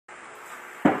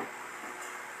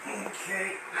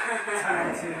Okay,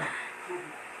 time to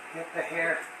get the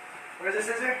hair. Where's the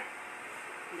scissor?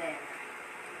 There.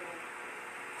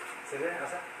 Scissor,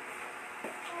 Elsa?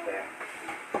 There.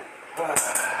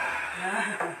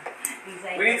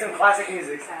 We need some classic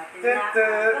music. You know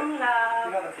the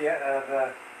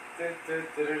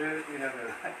you know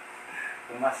the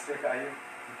master kayo.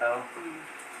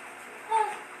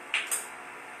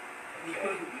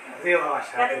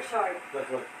 Cut it short.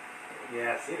 Look.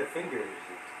 Yeah, see the fingers.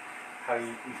 How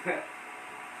you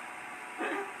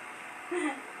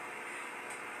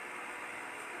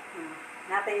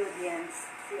Natay audience.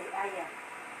 Si Aya.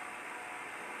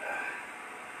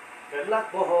 Good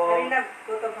luck, boho. Kari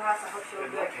nagtutob ha sa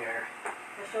shoulder. Good luck, hair.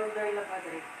 Sa shoulder lang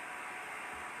Adri.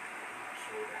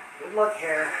 Good luck,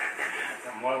 hair.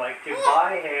 More like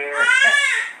goodbye, hair.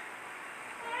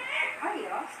 Ay,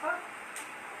 stop.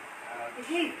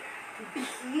 Behave.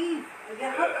 Behave.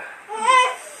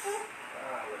 Let's see.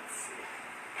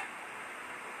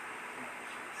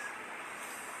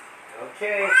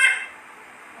 Okay.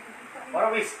 Why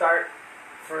don't we start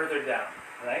further down,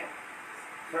 right?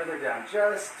 Further down,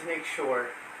 just to make sure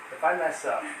if I mess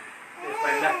up, if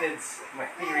my methods, my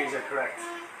theories are correct.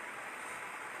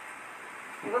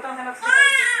 Ibutang sa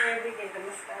nagsusunod every day.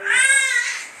 Damas tayo.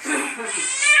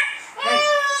 Hey,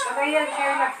 baka yan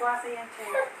chair nagsuwasa yan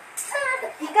chair.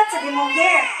 Ikat sa di mong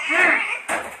hair, ha?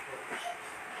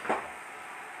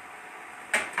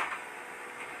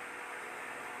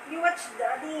 You watch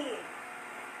daddy.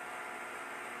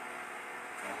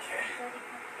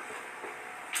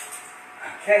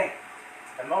 Okay,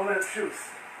 a moment of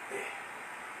truth.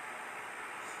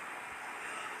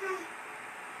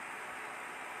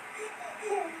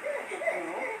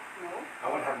 No. I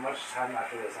won't have much time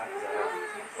after this because I have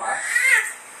class.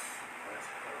 Let's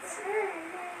see.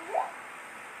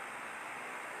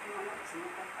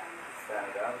 Fan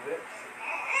it out a bit.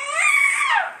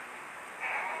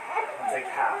 I'll take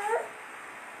half.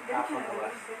 Half on the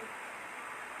left.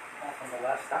 Half on the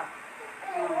left, huh?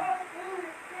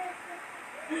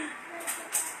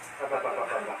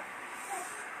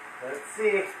 Let's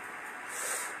see.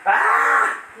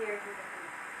 Ah! Here.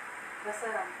 Basta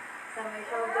lang. Sa may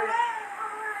shoulder.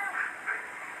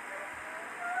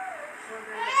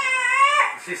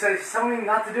 She said she's telling me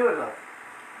not to do it, though.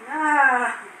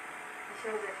 Nah.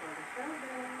 Shoulder.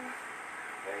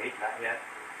 Wait, not yet.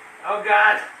 Oh,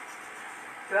 God.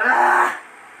 Ah!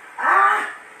 Ah!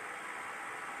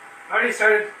 Already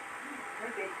started.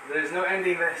 Okay. There's no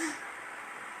ending this.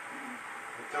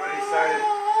 It's already started.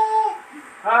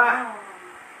 Ah!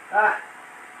 Ah!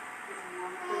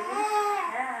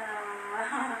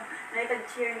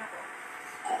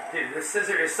 Dude, this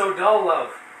scissor is so dull,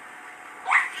 love.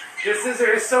 This scissor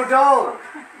is so dull.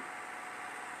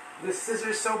 This scissor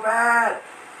is so bad.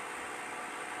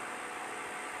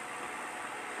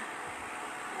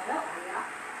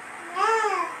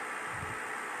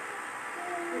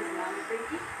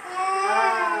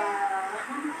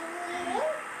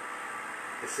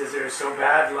 The scissor is so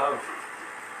bad, love.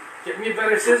 Get me a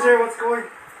better scissor. What's going?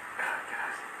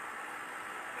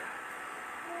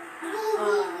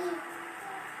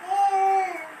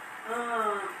 Oh,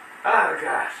 God. Oh,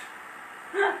 gosh.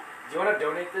 Do you want to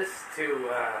donate this to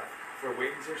for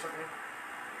wigs or something?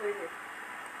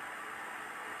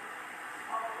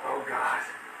 Oh, God.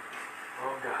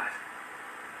 Oh, God.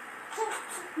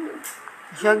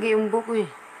 Shaggy yung buko eh.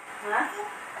 Ha?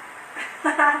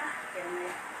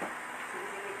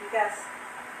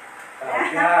 Oh,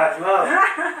 God, love.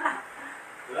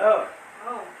 Love.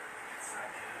 Oh. It's not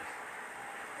good.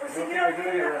 Oh, I don't sige think lang. we're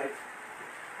doing it right.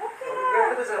 Okay Well, na. we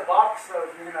gotta put this in a box, so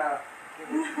if you're gonna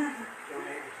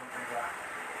donate or something like that.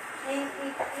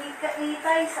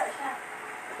 Itay sa siya.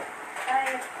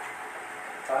 Ay.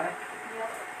 Fine?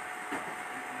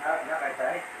 Not right,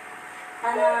 right?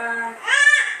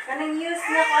 Kanang use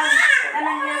na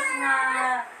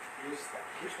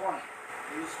Use one.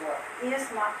 Use what?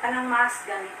 use mo kanang mask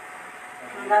gani.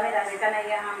 Ang gamit ani kanang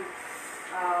yang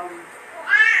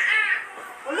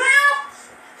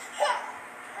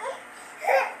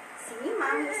See,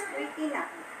 mommy is pretty na.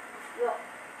 Look.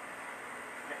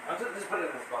 I'll just put it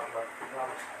in this box. Oh,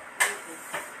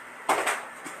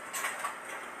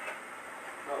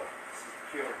 this is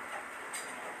pure.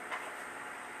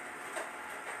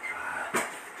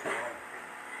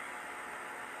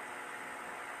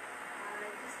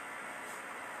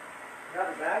 You have a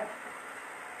bag?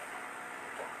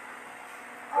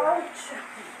 Ouch! Do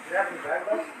you have any bag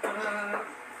left?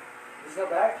 Is there a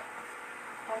bag?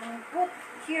 Put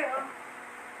here.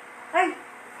 Ay!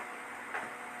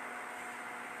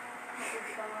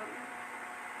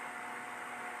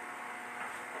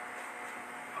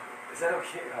 Is that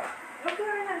okay? Okay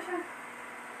rin na siya.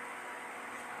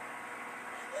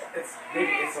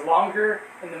 It's longer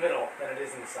in the middle than it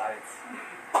is in the sides.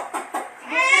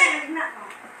 Sige, okay na.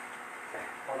 Okay,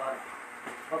 hold on.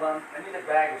 Hold on. I need a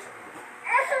bag or something.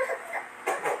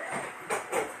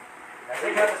 Now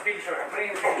take out the speedy short. I'm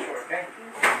putting in the speedy short, okay?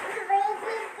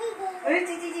 Uy,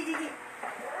 titi.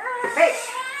 Hey!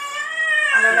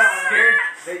 She's scared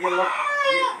that you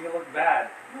look bad.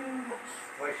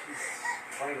 That's why she's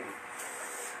fighting.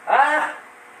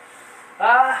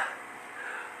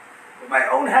 With my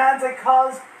own hands I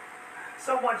caused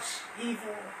so much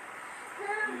evil.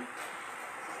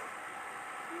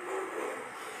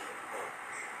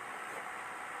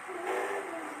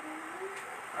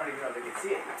 I don't even know if they can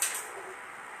see it.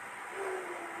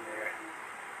 There.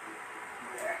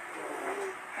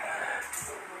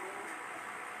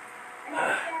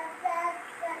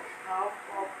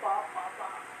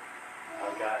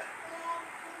 Oh God.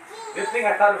 Good thing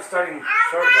I thought of starting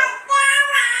short though.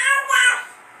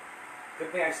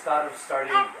 Good thing I thought of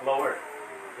starting lower.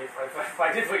 If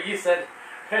I did what you said,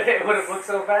 it would have looked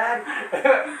so bad.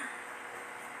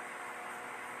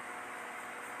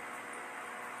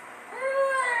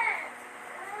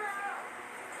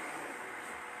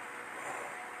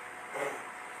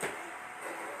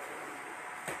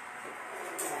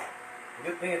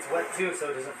 Good thing it's wet too, so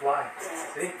it doesn't fly.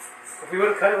 See? If we would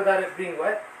have cut it without it being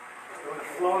wet, it would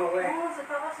have flown away. Oh, sa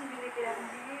taas hindi kaya kung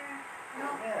hair.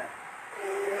 No? Yeah.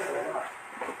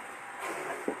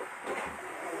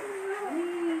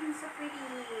 So pretty.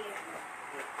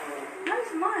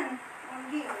 Nice man.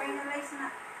 Okay, finalize na.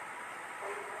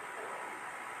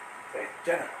 Okay,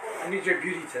 Jenna, I need your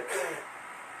beauty tips.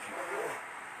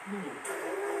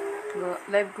 Go,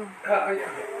 live ko. Okay,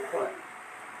 hold on.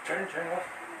 Turn it off.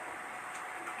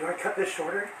 Do I cut this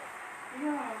shorter?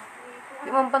 Yeah. Di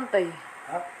man pantay.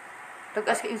 Huh?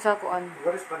 Tagas ka sa kuan.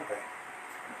 What is Pendek?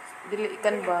 Dili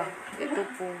ikan ba? Ito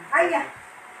po. Ay, yeah.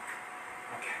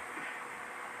 Okay.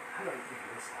 How do I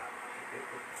figure this out?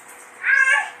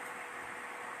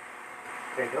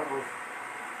 Okay, don't move.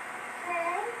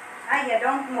 Ay, yeah,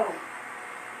 don't move.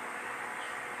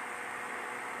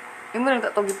 Imo lang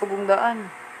tatog ipagungdaan.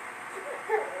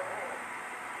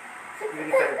 You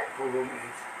need to pull room in.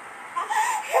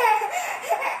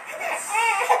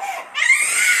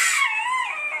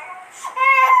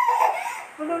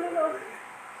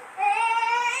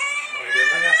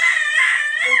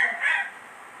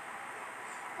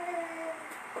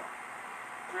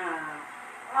 No.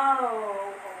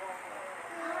 Oh.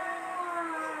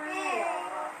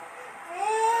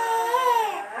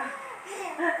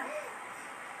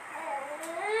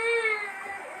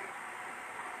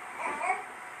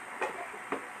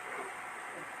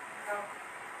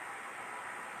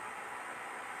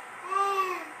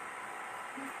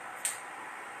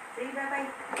 Say bye-bye.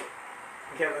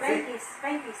 Okay, let's see.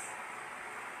 Bye, kiss.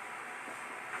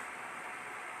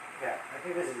 Yeah, I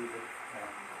think this is easy. Yeah.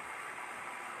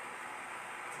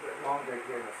 It's a bit longer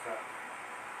here in the front.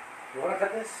 You want to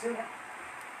cut this soon? Okay.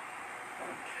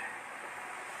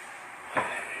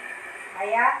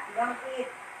 Aya, don't eat.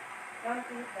 Don't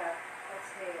eat that.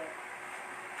 That's there.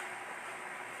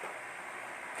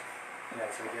 Yeah,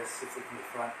 so I guess it's in the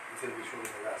front, it's going to be shorter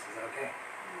than the rest. Is that okay?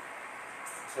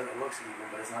 So it looks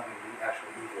even, but it's not going to be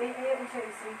actually even.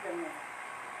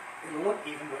 It'll look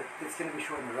even, but it's going to be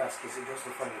shorter than the rest because it goes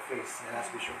to the front of your face and it has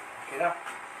to be short. Okay now?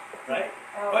 Right?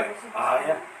 Oh, Wait.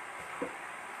 Yeah.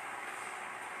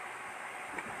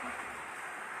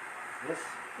 This?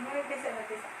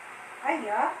 Ay,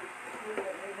 yeah?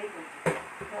 Wait.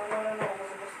 No.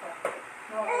 Ubos pa.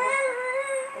 No,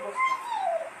 ubos pa.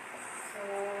 So,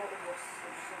 ubos.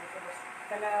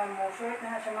 Kana mo, short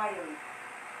na siya ngayon.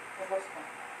 Ubos pa.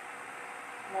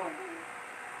 More.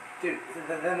 Dude,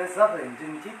 then it's nothing.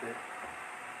 Didn't keep it.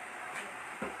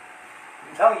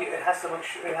 I'm telling you, it has to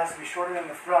be shorter in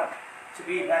the front to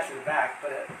be matched with the back,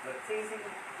 but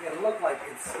it'll look like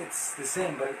it's the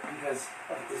same, but because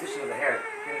of the position of the hair.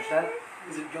 You understand?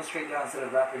 Because it goes straight down instead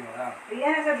of wrapping around.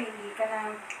 Yan sabi,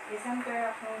 kanang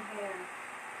center akong hair.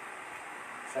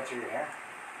 Center your hair?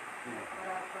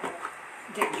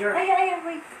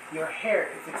 Wait. Your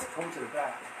hair, if it's combed to the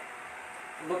back,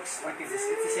 looks like it's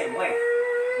the same length.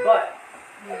 But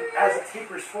as it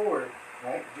tapers forward,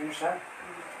 right? Do you understand?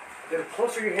 The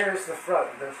closer your hair is to the front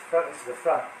is to the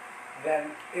front,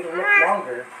 then it'll look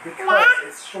longer because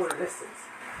it's shorter distance.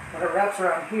 When it wraps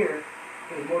around here,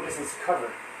 there's more distance to cover.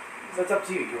 So it's up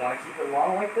to you. Do you want to keep it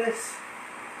long like this?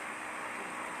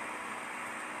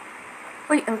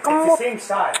 Uy, ang It's kamot. the same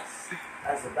size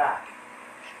as the back.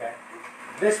 Okay.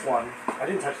 This one I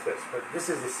didn't touch this, but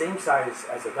this is the same size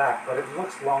as the back, but it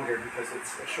looks longer because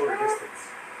it's a shorter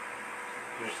distance.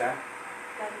 You understand?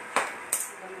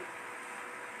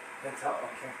 That's how,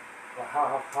 okay. Well,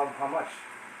 how much?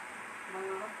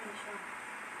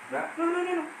 That?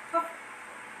 No. Stop.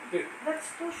 Dude, That's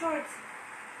too short.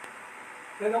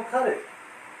 then don't cut it.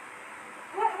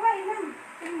 Why lang?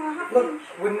 Half Look, inch.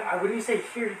 when you say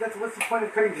here, that's what's the point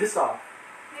of cutting this off?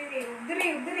 Diri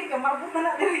ka, mabot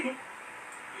na diri.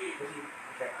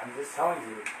 Okay, I'm just telling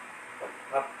you. Look,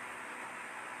 up.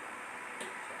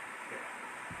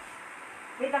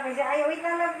 Wait lang kasi, ayaw, wait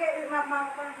lang lang.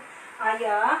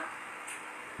 Aya.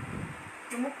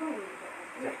 Lumukong.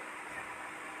 Okay.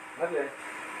 Okay.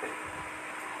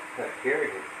 Look, here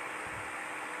it is.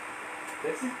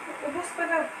 This? Ubus pa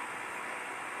daw.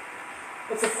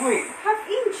 What's the point? Half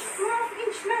inch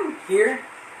lang. Here?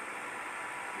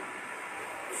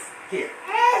 Here.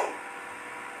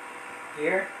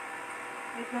 Here?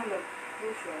 Wait lang, look.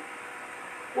 Too short.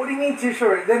 What do you mean too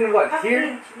short? Then what? Half Here?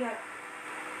 inch, yeah.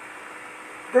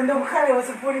 Then don't cut it. What's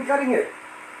the point in cutting it?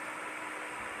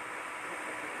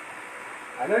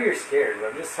 I know you're scared,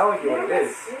 but I'm just telling you what it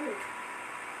is.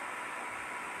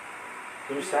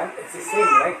 You understand? It's the same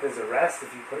length as the rest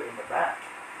if you put it in the back.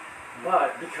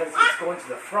 But because it's going to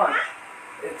the front,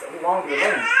 it's a longer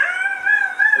length.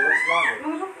 It looks longer.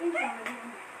 Mga half inch lang.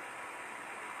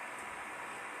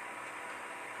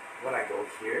 When I go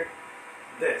here,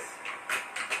 this.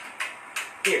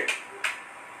 Here.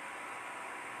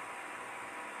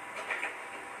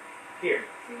 Here.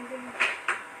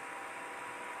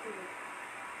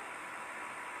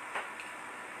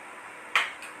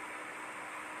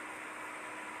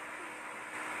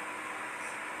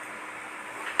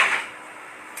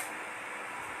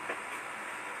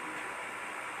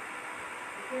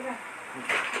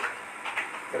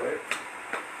 Got it?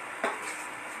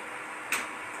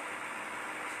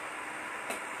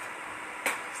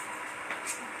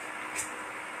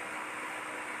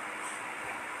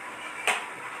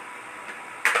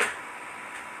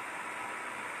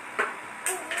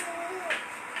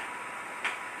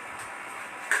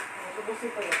 Subusin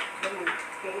pa yun.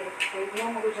 Ganun. Kaya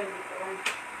mo mag-usan dito.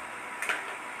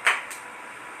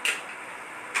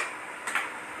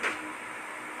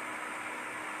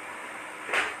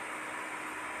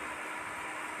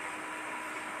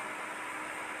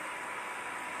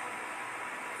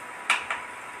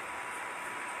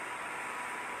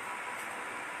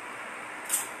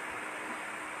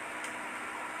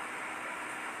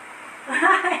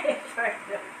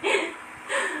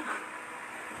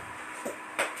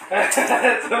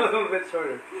 That's a little bit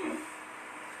shorter.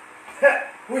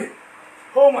 Wait.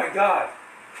 Oh my god.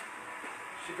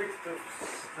 She picked the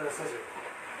scissor.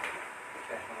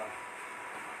 Okay, hold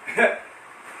on.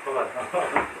 Hold on.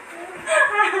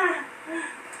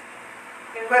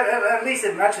 But at least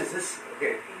it matches this.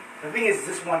 Okay. The thing is,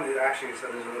 this one is actually,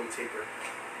 so there's a little taper.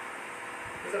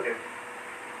 It's okay.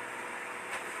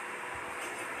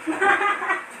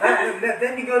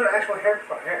 Then you go to actual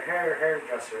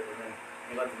hairdresser and then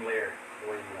you let them layer the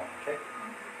way you want, okay?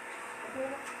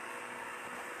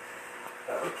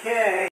 Okay.